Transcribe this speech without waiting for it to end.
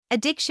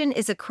Addiction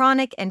is a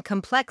chronic and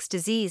complex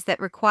disease that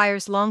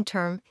requires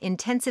long-term,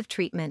 intensive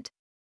treatment.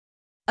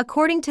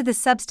 According to the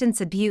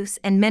Substance Abuse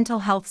and Mental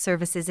Health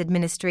Services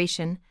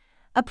Administration,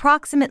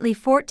 approximately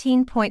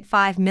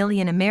 14.5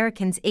 million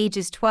Americans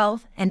ages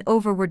 12 and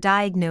over were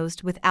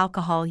diagnosed with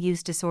alcohol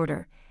use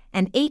disorder,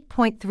 and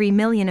 8.3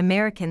 million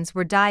Americans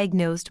were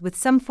diagnosed with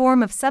some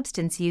form of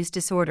substance use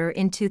disorder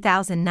in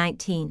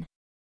 2019.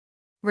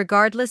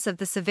 Regardless of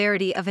the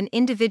severity of an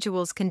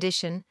individual's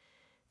condition,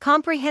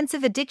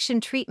 comprehensive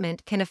addiction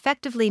treatment can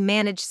effectively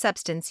manage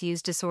substance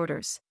use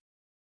disorders.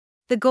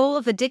 The goal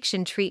of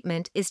addiction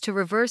treatment is to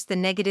reverse the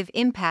negative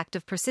impact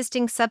of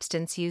persisting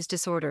substance use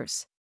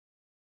disorders.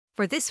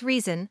 For this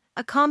reason,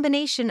 a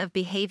combination of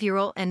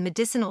behavioral and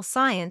medicinal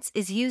science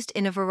is used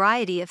in a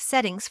variety of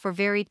settings for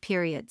varied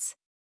periods.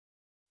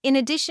 In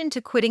addition to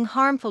quitting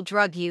harmful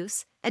drug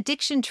use,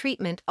 addiction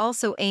treatment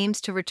also aims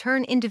to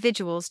return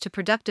individuals to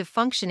productive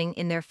functioning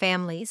in their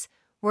families,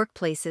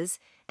 workplaces,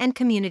 and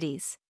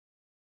communities.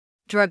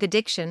 Drug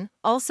addiction,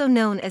 also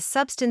known as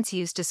substance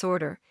use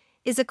disorder,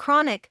 is a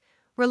chronic,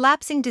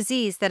 relapsing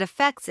disease that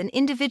affects an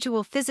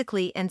individual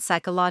physically and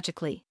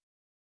psychologically.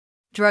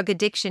 Drug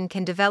addiction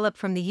can develop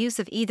from the use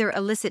of either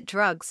illicit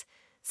drugs,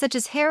 such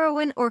as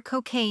heroin or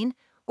cocaine,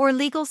 or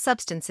legal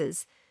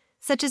substances,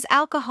 such as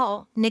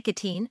alcohol,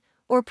 nicotine,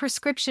 or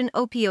prescription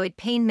opioid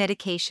pain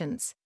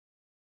medications.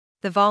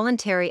 The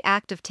voluntary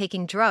act of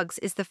taking drugs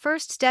is the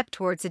first step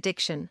towards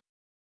addiction.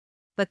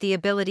 But the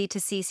ability to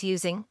cease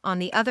using, on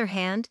the other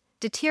hand,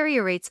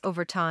 deteriorates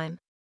over time.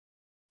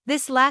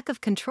 This lack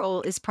of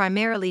control is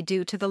primarily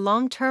due to the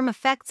long-term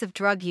effects of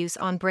drug use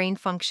on brain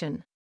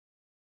function.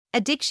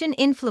 Addiction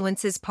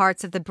influences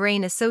parts of the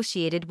brain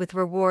associated with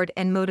reward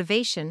and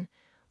motivation,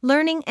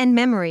 learning and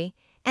memory,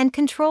 and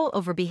control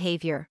over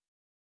behavior.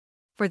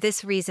 For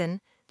this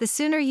reason, the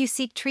sooner you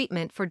seek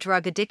treatment for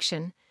drug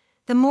addiction,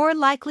 the more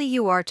likely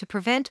you are to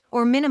prevent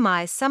or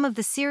minimize some of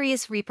the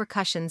serious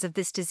repercussions of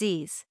this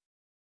disease.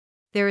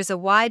 There is a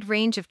wide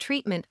range of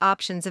treatment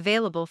options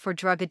available for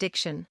drug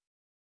addiction.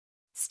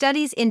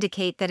 Studies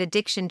indicate that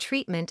addiction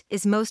treatment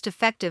is most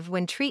effective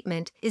when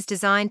treatment is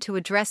designed to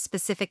address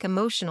specific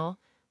emotional,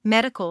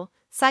 medical,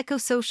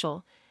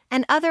 psychosocial,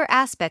 and other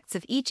aspects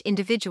of each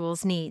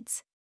individual's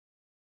needs.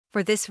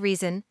 For this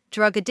reason,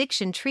 drug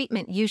addiction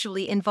treatment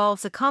usually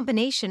involves a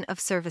combination of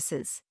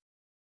services.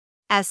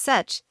 As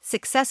such,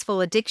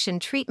 successful addiction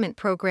treatment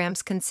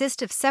programs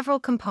consist of several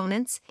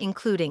components,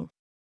 including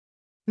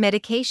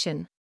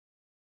medication,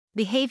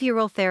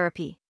 behavioral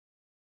therapy,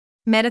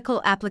 medical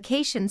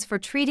applications for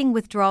treating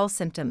withdrawal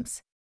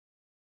symptoms,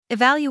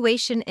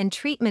 evaluation and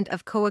treatment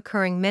of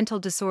co-occurring mental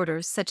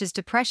disorders such as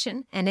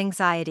depression and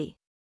anxiety,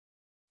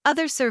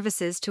 other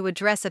services to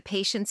address a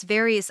patient's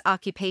various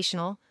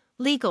occupational,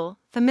 legal,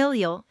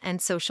 familial,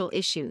 and social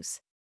issues,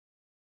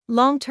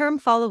 long-term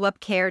follow-up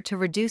care to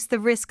reduce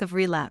the risk of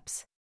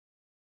relapse.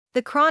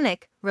 The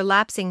chronic,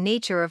 relapsing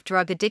nature of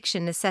drug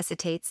addiction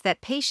necessitates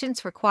that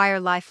patients require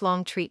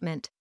lifelong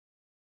treatment.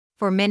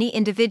 For many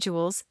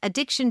individuals,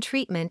 addiction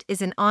treatment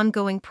is an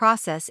ongoing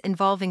process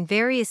involving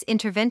various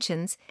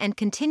interventions and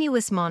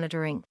continuous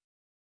monitoring.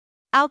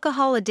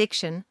 Alcohol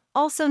addiction,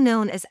 also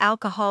known as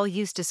alcohol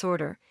use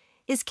disorder,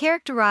 is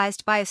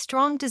characterized by a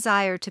strong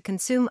desire to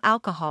consume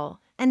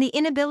alcohol and the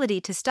inability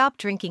to stop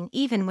drinking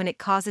even when it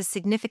causes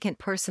significant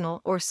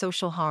personal or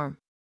social harm.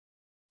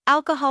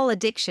 Alcohol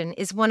addiction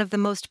is one of the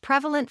most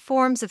prevalent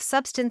forms of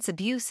substance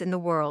abuse in the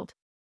world.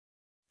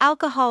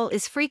 Alcohol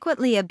is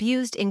frequently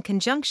abused in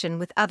conjunction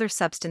with other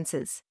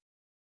substances.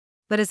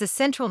 But as a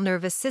central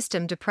nervous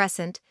system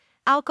depressant,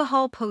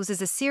 alcohol poses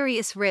a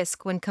serious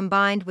risk when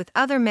combined with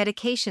other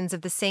medications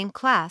of the same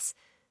class,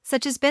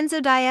 such as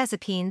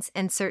benzodiazepines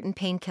and certain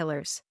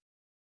painkillers.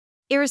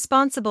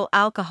 Irresponsible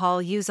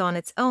alcohol use on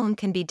its own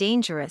can be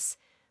dangerous,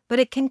 but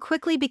it can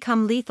quickly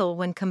become lethal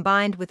when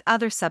combined with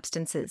other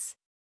substances.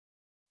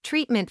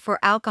 Treatment for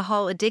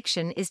alcohol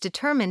addiction is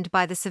determined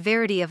by the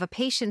severity of a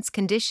patient's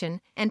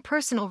condition and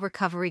personal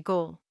recovery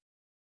goal.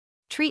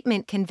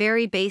 Treatment can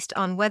vary based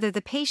on whether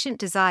the patient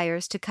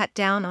desires to cut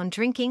down on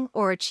drinking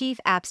or achieve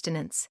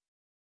abstinence.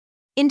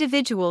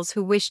 Individuals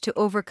who wish to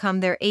overcome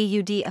their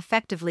AUD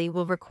effectively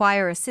will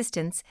require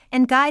assistance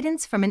and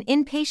guidance from an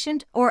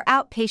inpatient or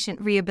outpatient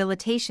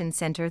rehabilitation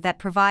center that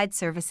provides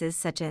services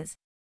such as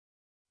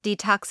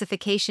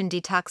detoxification.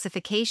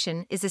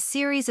 Detoxification is a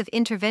series of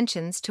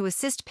interventions to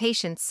assist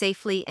patients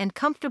safely and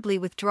comfortably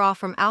withdraw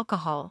from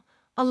alcohol,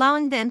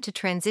 allowing them to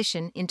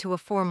transition into a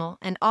formal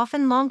and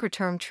often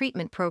longer-term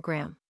treatment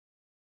program.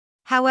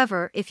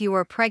 However, if you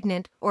are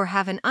pregnant or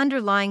have an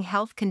underlying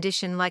health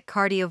condition like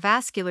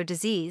cardiovascular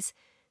disease,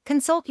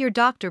 consult your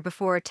doctor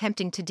before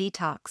attempting to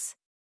detox.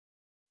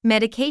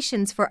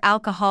 Medications for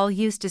alcohol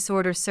use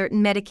disorder.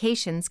 Certain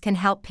medications can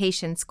help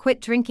patients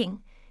quit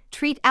drinking,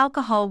 treat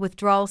alcohol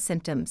withdrawal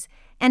symptoms,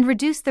 and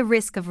reduce the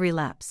risk of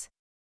relapse.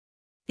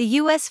 The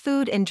U.S.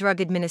 Food and Drug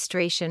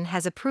Administration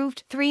has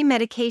approved 3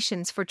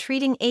 medications for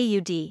treating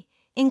AUD,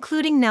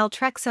 including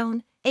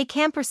naltrexone,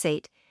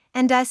 acamprosate,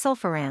 and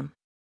disulfiram.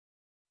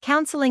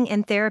 Counseling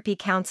and therapy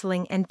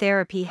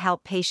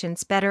help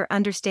patients better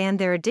understand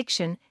their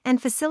addiction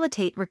and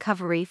facilitate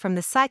recovery from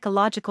the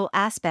psychological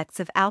aspects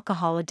of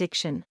alcohol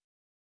addiction.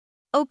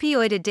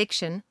 Opioid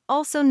addiction,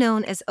 also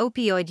known as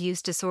opioid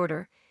use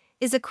disorder,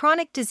 is a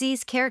chronic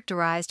disease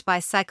characterized by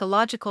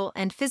psychological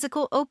and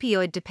physical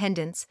opioid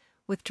dependence,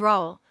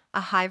 withdrawal,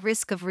 a high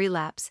risk of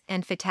relapse,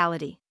 and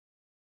fatality.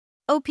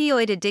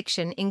 Opioid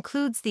addiction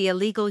includes the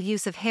illegal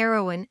use of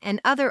heroin and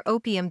other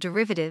opium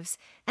derivatives,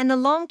 and the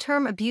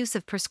long-term abuse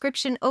of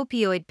prescription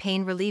opioid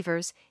pain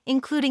relievers,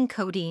 including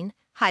codeine,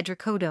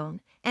 hydrocodone,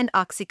 and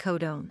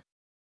oxycodone.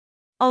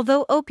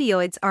 Although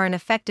opioids are an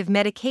effective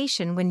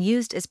medication when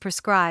used as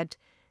prescribed,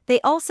 they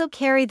also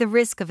carry the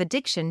risk of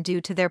addiction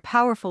due to their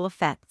powerful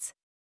effects.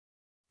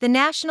 The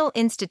National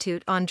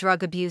Institute on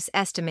Drug Abuse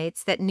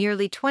estimates that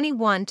nearly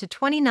 21 to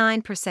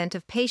 29%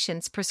 of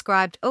patients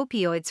prescribed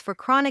opioids for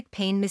chronic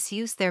pain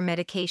misuse their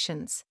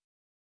medications.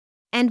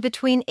 And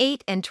between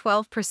 8 and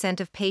 12%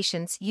 of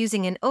patients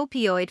using an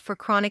opioid for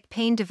chronic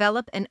pain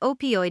develop an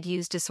opioid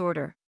use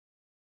disorder.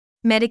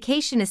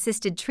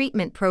 Medication-assisted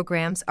treatment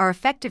programs are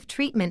effective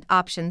treatment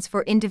options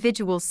for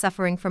individuals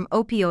suffering from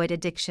opioid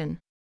addiction.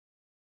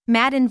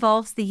 MAT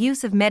involves the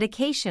use of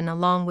medication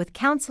along with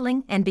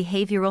counseling and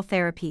behavioral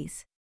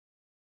therapies.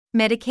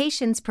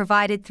 Medications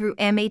provided through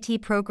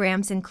MAT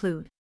programs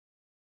include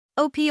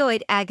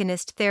opioid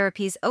agonist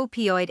therapies.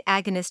 Opioid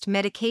agonist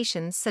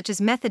medications such as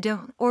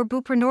methadone or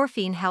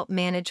buprenorphine help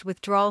manage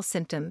withdrawal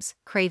symptoms,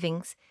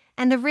 cravings,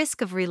 and the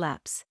risk of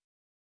relapse.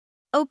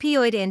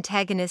 Opioid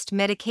antagonist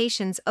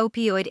medications.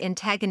 Opioid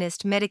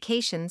antagonist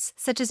medications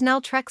such as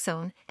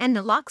naltrexone and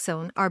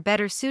naloxone are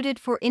better suited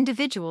for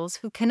individuals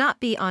who cannot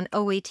be on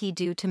OAT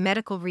due to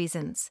medical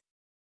reasons.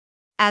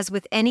 As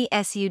with any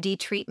SUD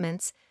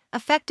treatments,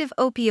 effective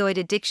opioid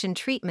addiction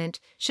treatment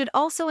should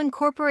also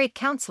incorporate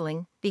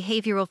counseling,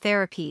 behavioral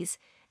therapies,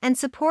 and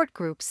support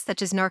groups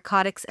such as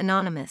Narcotics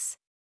Anonymous.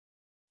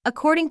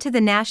 According to the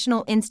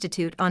National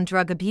Institute on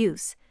Drug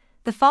Abuse,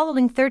 the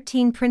following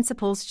 13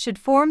 principles should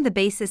form the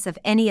basis of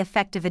any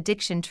effective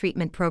addiction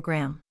treatment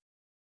program.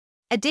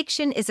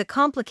 Addiction is a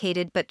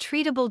complicated but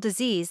treatable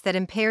disease that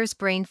impairs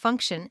brain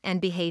function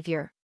and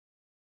behavior.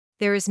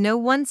 There is no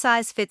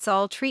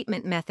one-size-fits-all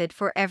treatment method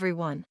for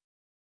everyone.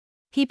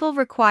 People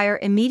require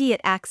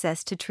immediate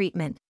access to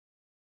treatment.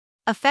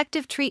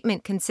 Effective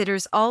treatment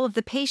considers all of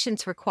the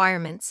patient's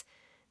requirements,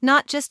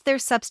 not just their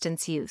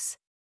substance use.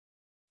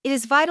 It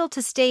is vital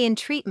to stay in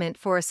treatment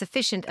for a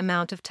sufficient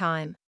amount of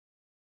time.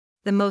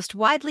 The most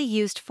widely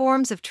used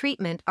forms of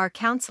treatment are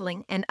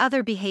counseling and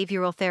other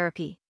behavioral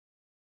therapy.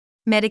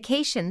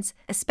 Medications,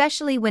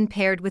 especially when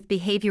paired with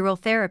behavioral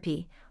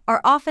therapy,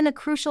 are often a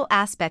crucial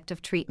aspect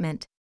of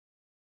treatment.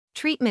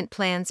 Treatment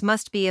plans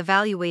must be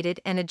evaluated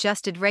and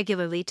adjusted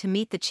regularly to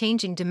meet the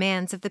changing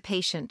demands of the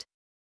patient.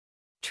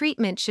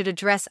 Treatment should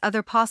address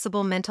other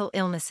possible mental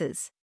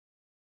illnesses.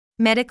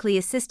 Medically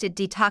assisted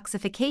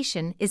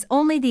detoxification is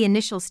only the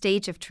initial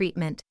stage of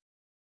treatment.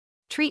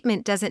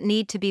 Treatment doesn't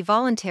need to be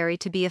voluntary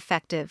to be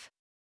effective.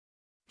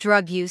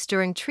 Drug use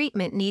during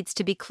treatment needs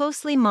to be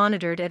closely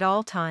monitored at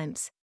all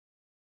times.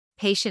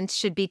 Patients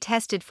should be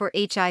tested for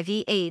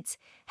HIV/AIDS,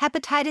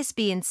 hepatitis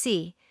B and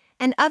C,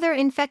 and other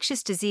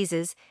infectious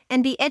diseases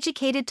and be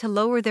educated to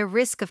lower their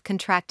risk of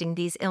contracting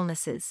these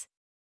illnesses.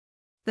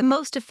 The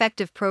most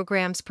effective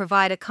programs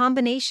provide a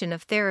combination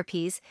of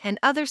therapies and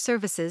other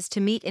services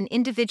to meet an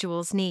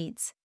individual's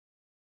needs.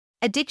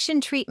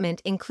 Addiction treatment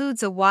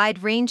includes a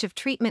wide range of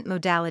treatment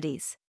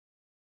modalities.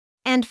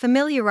 And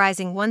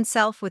familiarizing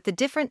oneself with the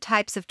different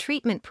types of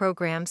treatment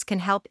programs can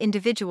help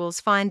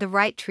individuals find the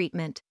right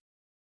treatment.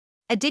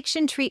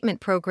 Addiction treatment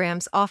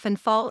programs often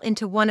fall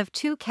into one of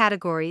two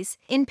categories: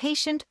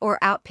 inpatient or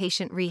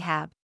outpatient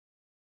rehab.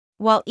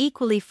 While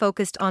equally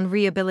focused on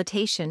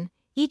rehabilitation,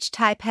 each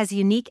type has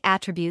unique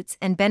attributes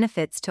and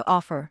benefits to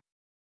offer.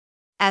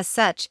 As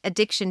such,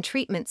 addiction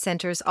treatment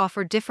centers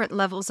offer different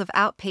levels of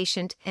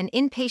outpatient and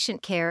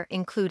inpatient care,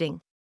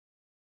 including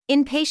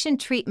inpatient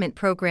treatment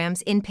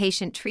programs.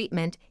 Inpatient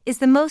treatment is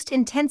the most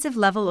intensive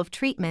level of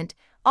treatment,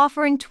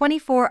 offering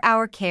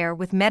 24-hour care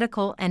with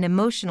medical and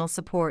emotional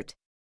support.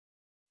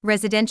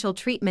 Residential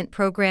treatment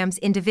programs.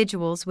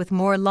 Individuals with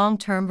more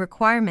long-term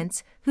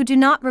requirements who do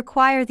not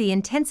require the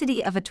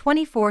intensity of a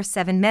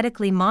 24/7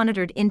 medically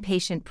monitored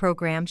inpatient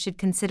program should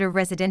consider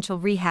residential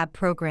rehab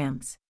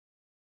programs.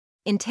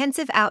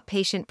 Intensive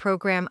outpatient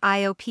program.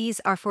 IOPs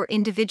are for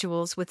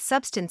individuals with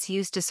substance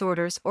use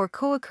disorders or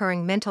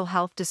co-occurring mental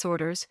health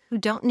disorders who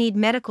don't need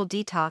medical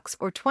detox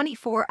or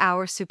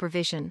 24-hour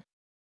supervision.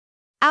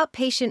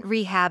 Outpatient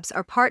rehabs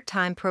are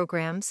part-time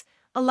programs,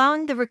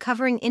 allowing the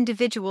recovering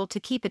individual to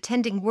keep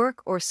attending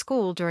work or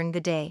school during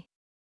the day.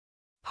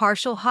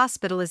 Partial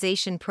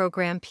hospitalization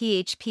program.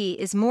 PHP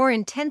is more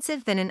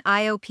intensive than an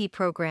IOP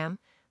program,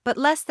 but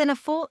less than a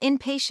full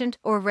inpatient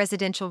or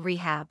residential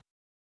rehab.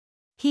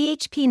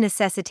 PHP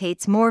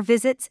necessitates more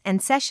visits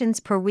and sessions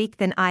per week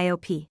than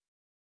IOP.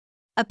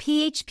 A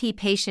PHP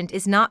patient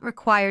is not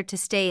required to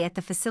stay at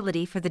the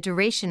facility for the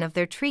duration of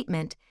their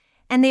treatment,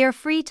 and they are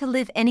free to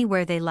live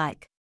anywhere they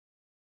like.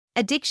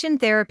 Addiction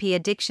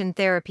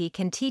therapy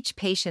can teach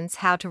patients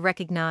how to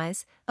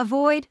recognize,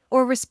 avoid,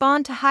 or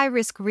respond to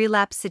high-risk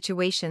relapse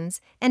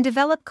situations and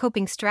develop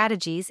coping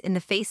strategies in the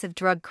face of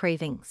drug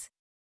cravings.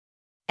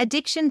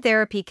 Addiction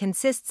therapy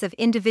consists of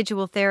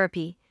individual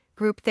therapy,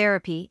 group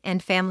therapy,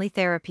 and family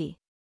therapy.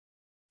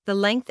 The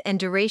length and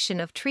duration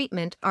of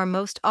treatment are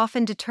most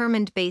often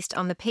determined based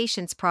on the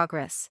patient's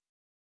progress.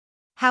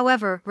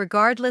 However,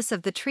 regardless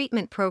of the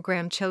treatment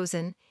program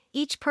chosen,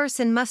 each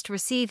person must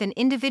receive an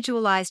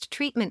individualized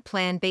treatment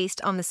plan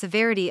based on the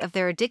severity of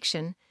their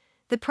addiction,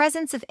 the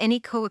presence of any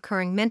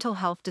co-occurring mental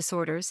health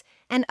disorders,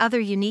 and other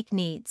unique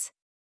needs.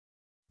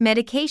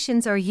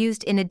 Medications are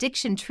used in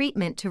addiction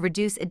treatment to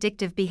reduce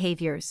addictive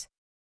behaviors.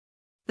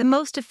 The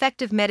most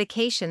effective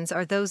medications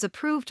are those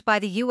approved by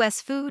the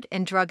U.S. Food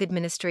and Drug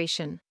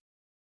Administration.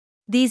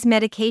 These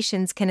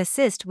medications can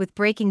assist with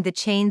breaking the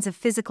chains of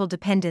physical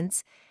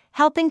dependence,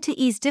 helping to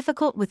ease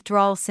difficult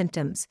withdrawal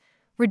symptoms,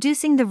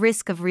 reducing the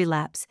risk of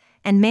relapse,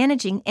 and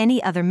managing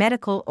any other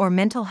medical or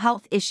mental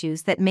health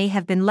issues that may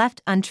have been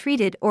left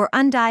untreated or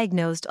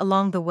undiagnosed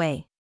along the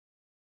way.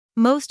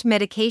 Most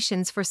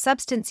medications for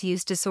substance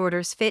use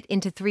disorders fit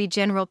into three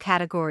general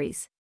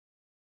categories.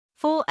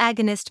 Full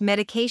agonist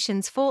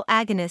medications. Full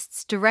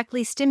agonists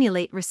directly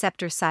stimulate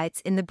receptor sites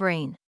in the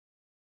brain.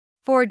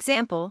 For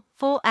example,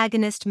 full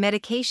agonist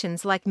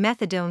medications like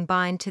methadone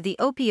bind to the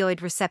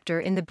opioid receptor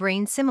in the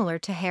brain, similar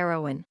to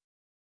heroin.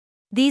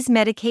 These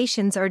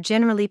medications are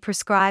generally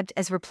prescribed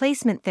as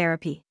replacement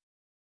therapy.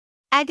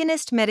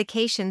 Agonist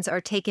medications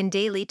are taken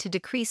daily to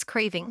decrease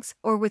cravings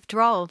or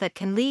withdrawal that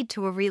can lead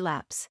to a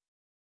relapse.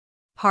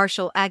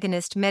 Partial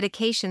agonist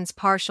medications.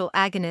 Partial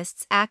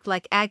agonists act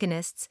like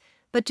agonists,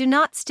 but do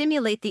not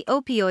stimulate the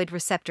opioid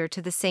receptor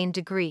to the same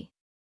degree.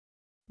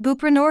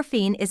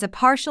 Buprenorphine is a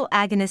partial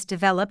agonist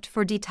developed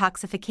for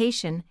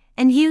detoxification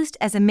and used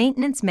as a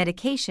maintenance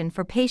medication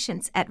for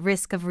patients at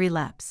risk of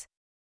relapse.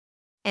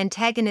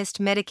 Antagonist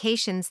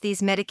medications.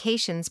 These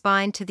medications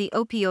bind to the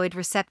opioid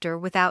receptor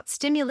without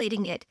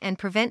stimulating it and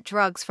prevent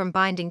drugs from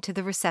binding to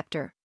the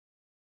receptor.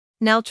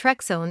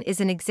 Naltrexone is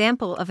an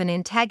example of an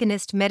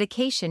antagonist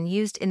medication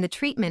used in the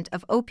treatment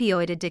of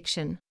opioid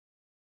addiction.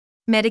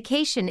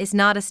 Medication is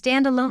not a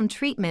standalone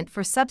treatment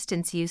for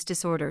substance use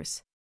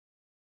disorders.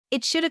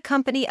 It should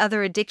accompany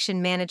other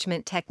addiction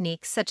management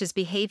techniques such as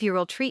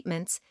behavioral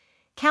treatments,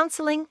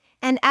 counseling,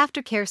 and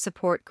aftercare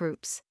support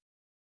groups.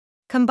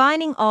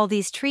 Combining all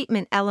these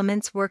treatment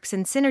elements works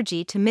in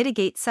synergy to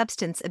mitigate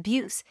substance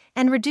abuse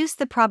and reduce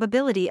the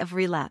probability of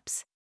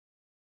relapse.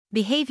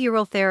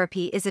 Behavioral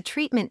therapy is a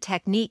treatment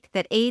technique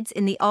that aids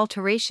in the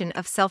alteration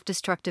of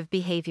self-destructive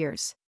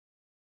behaviors.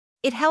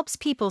 It helps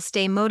people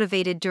stay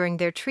motivated during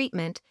their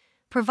treatment,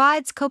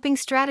 provides coping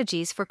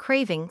strategies for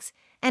cravings,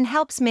 and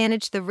helps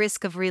manage the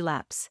risk of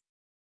relapse.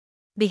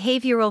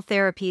 Behavioral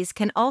therapies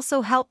can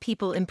also help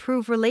people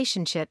improve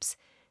relationships,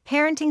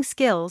 parenting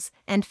skills,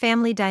 and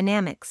family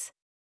dynamics.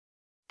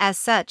 As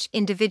such,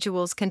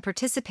 individuals can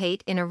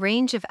participate in a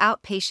range of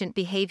outpatient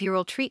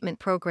behavioral treatment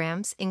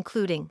programs,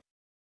 including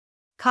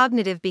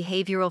cognitive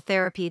behavioral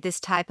therapy. This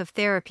type of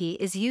therapy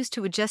is used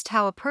to adjust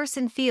how a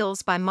person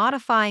feels by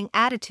modifying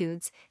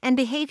attitudes and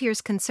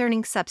behaviors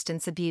concerning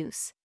substance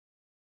abuse.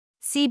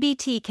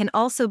 CBT can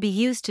also be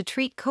used to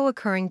treat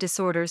co-occurring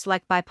disorders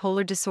like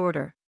bipolar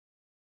disorder.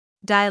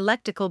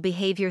 Dialectical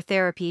behavior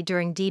therapy.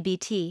 During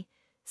DBT,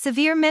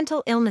 severe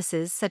mental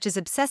illnesses such as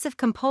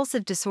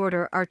obsessive-compulsive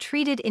disorder are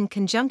treated in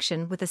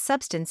conjunction with a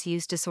substance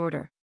use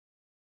disorder.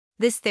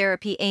 This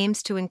therapy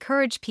aims to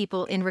encourage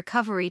people in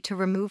recovery to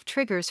remove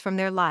triggers from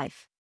their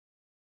life.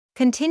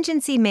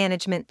 Contingency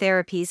management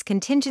therapies.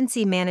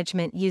 Contingency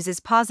management uses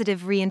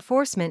positive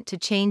reinforcement to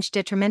change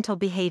detrimental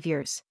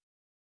behaviors.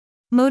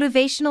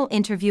 Motivational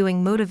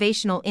interviewing.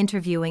 Motivational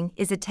interviewing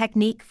is a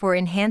technique for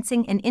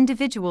enhancing an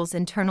individual's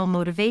internal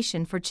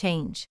motivation for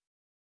change.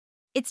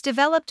 It's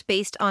developed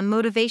based on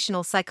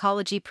motivational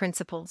psychology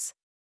principles.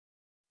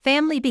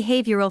 Family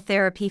behavioral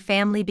therapy.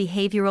 Family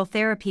behavioral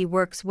therapy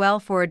works well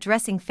for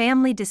addressing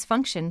family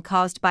dysfunction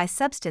caused by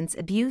substance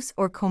abuse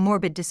or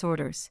comorbid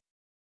disorders.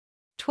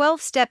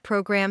 12-step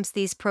programs.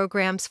 These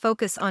programs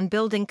focus on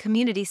building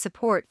community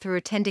support through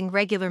attending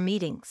regular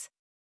meetings.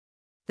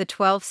 The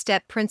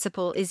 12-step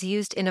principle is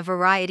used in a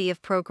variety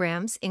of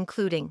programs,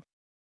 including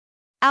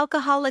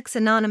Alcoholics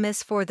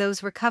Anonymous for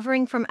those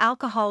recovering from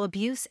alcohol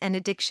abuse and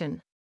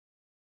addiction,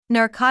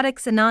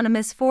 Narcotics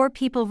Anonymous for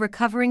people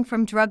recovering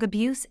from drug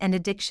abuse and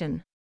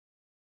addiction.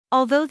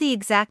 Although the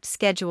exact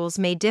schedules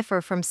may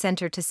differ from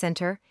center to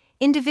center,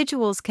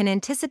 individuals can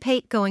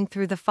anticipate going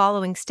through the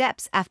following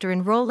steps after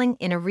enrolling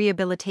in a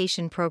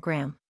rehabilitation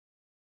program.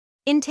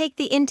 Intake.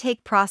 The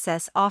intake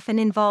process often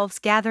involves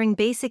gathering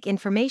basic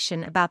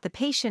information about the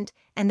patient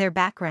and their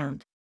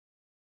background.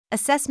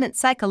 Assessment.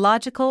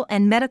 Psychological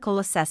and medical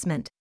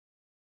assessment.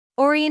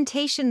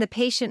 Orientation. The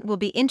patient will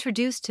be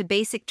introduced to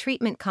basic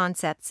treatment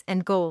concepts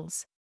and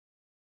goals.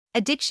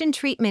 Addiction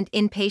treatment.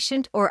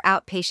 Inpatient or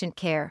outpatient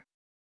care.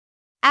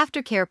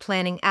 Aftercare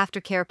planning.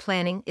 Aftercare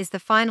planning is the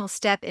final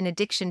step in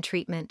addiction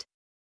treatment.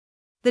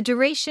 The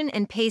duration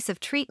and pace of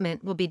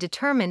treatment will be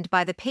determined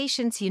by the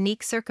patient's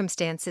unique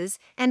circumstances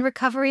and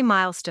recovery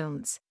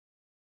milestones.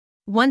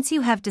 Once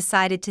you have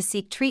decided to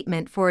seek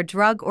treatment for a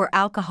drug or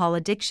alcohol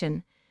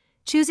addiction,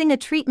 choosing a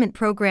treatment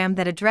program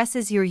that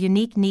addresses your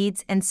unique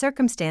needs and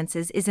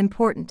circumstances is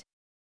important.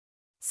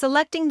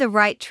 Selecting the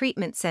right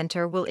treatment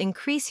center will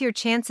increase your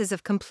chances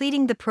of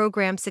completing the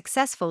program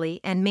successfully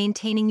and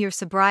maintaining your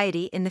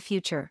sobriety in the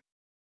future.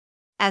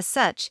 As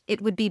such,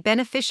 it would be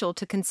beneficial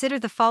to consider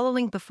the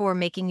following before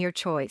making your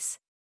choice.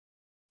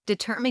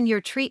 Determine your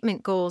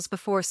treatment goals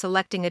before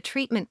selecting a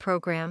treatment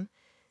program.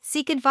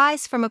 Seek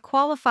advice from a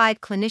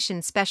qualified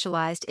clinician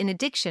specialized in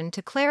addiction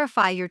to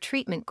clarify your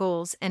treatment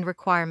goals and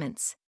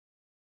requirements.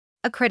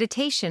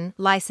 Accreditation,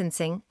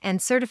 licensing,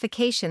 and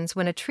certifications.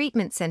 When a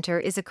treatment center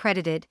is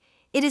accredited,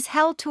 it is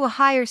held to a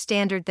higher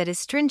standard that is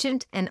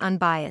stringent and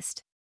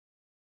unbiased.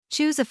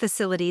 Choose a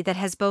facility that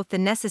has both the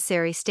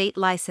necessary state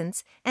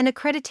license and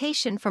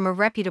accreditation from a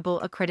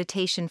reputable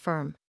accreditation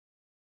firm.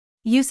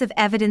 Use of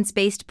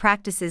evidence-based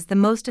practices. The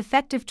most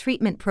effective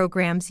treatment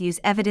programs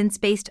use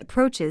evidence-based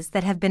approaches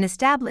that have been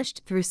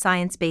established through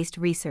science-based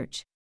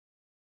research.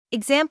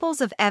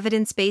 Examples of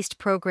evidence-based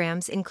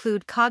programs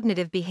include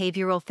cognitive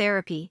behavioral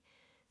therapy,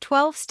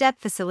 12-step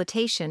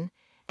facilitation,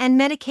 and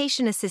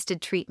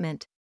medication-assisted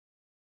treatment.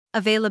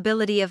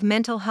 Availability of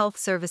mental health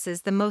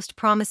services. The most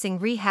promising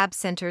rehab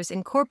centers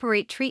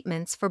incorporate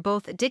treatments for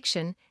both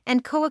addiction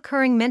and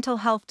co-occurring mental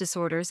health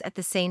disorders at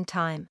the same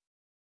time.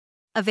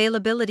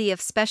 Availability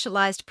of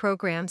specialized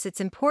programs. It's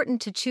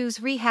important to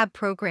choose rehab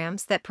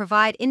programs that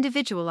provide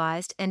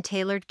individualized and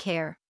tailored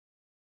care.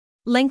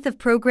 Length of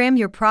program.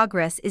 Your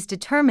progress is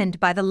determined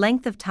by the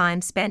length of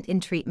time spent in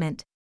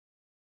treatment.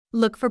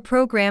 Look for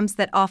programs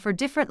that offer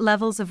different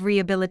levels of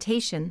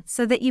rehabilitation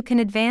so that you can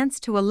advance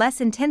to a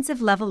less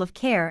intensive level of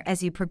care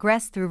as you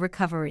progress through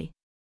recovery.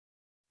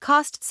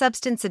 Cost.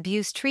 Substance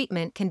abuse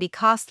treatment can be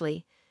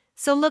costly,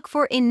 so look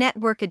for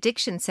in-network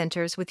addiction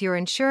centers with your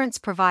insurance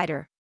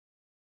provider.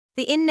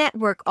 The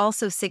in-network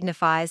also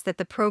signifies that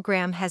the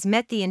program has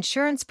met the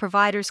insurance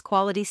provider's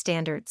quality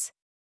standards.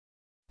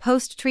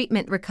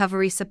 Post-treatment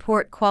recovery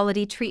support.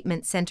 Quality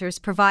treatment centers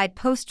provide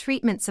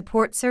post-treatment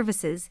support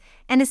services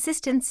and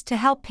assistance to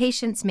help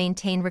patients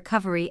maintain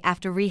recovery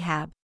after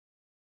rehab.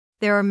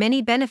 There are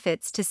many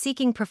benefits to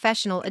seeking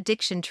professional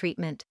addiction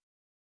treatment.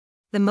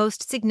 The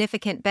most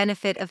significant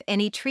benefit of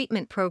any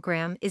treatment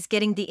program is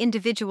getting the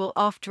individual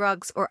off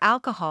drugs or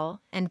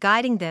alcohol and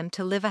guiding them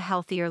to live a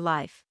healthier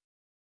life.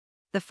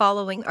 The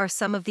following are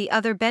some of the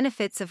other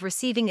benefits of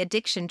receiving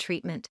addiction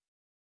treatment.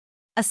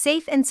 A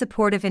safe and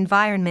supportive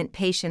environment.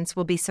 Patients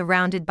will be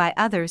surrounded by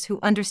others who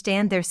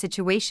understand their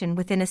situation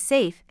within a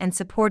safe and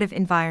supportive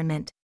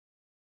environment.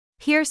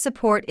 Peer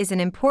support is an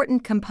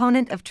important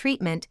component of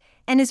treatment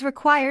and is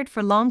required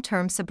for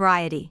long-term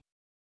sobriety.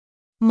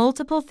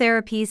 Multiple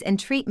therapies and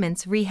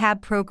treatments.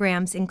 Rehab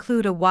programs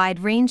include a wide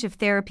range of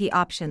therapy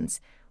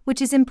options,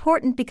 which is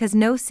important because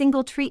no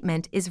single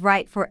treatment is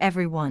right for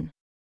everyone.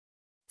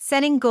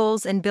 Setting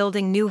goals and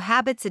building new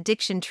habits.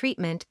 Addiction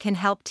treatment can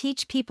help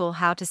teach people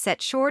how to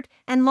set short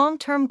and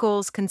long-term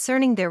goals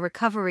concerning their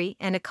recovery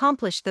and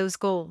accomplish those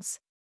goals.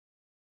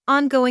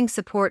 Ongoing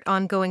support.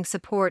 Ongoing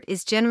support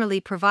is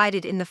generally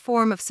provided in the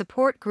form of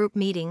support group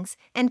meetings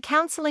and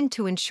counseling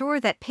to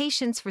ensure that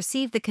patients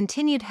receive the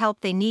continued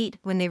help they need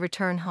when they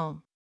return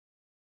home.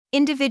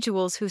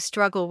 Individuals who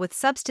struggle with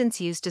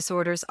substance use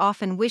disorders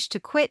often wish to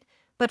quit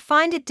but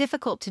find it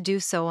difficult to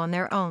do so on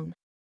their own.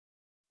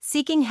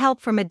 Seeking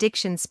help from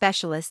addiction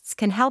specialists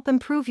can help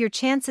improve your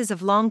chances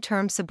of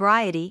long-term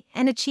sobriety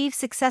and achieve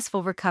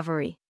successful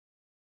recovery.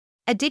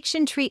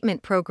 Addiction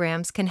treatment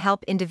programs can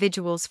help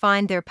individuals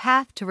find their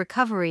path to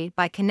recovery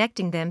by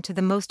connecting them to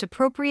the most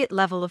appropriate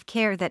level of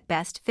care that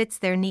best fits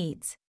their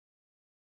needs.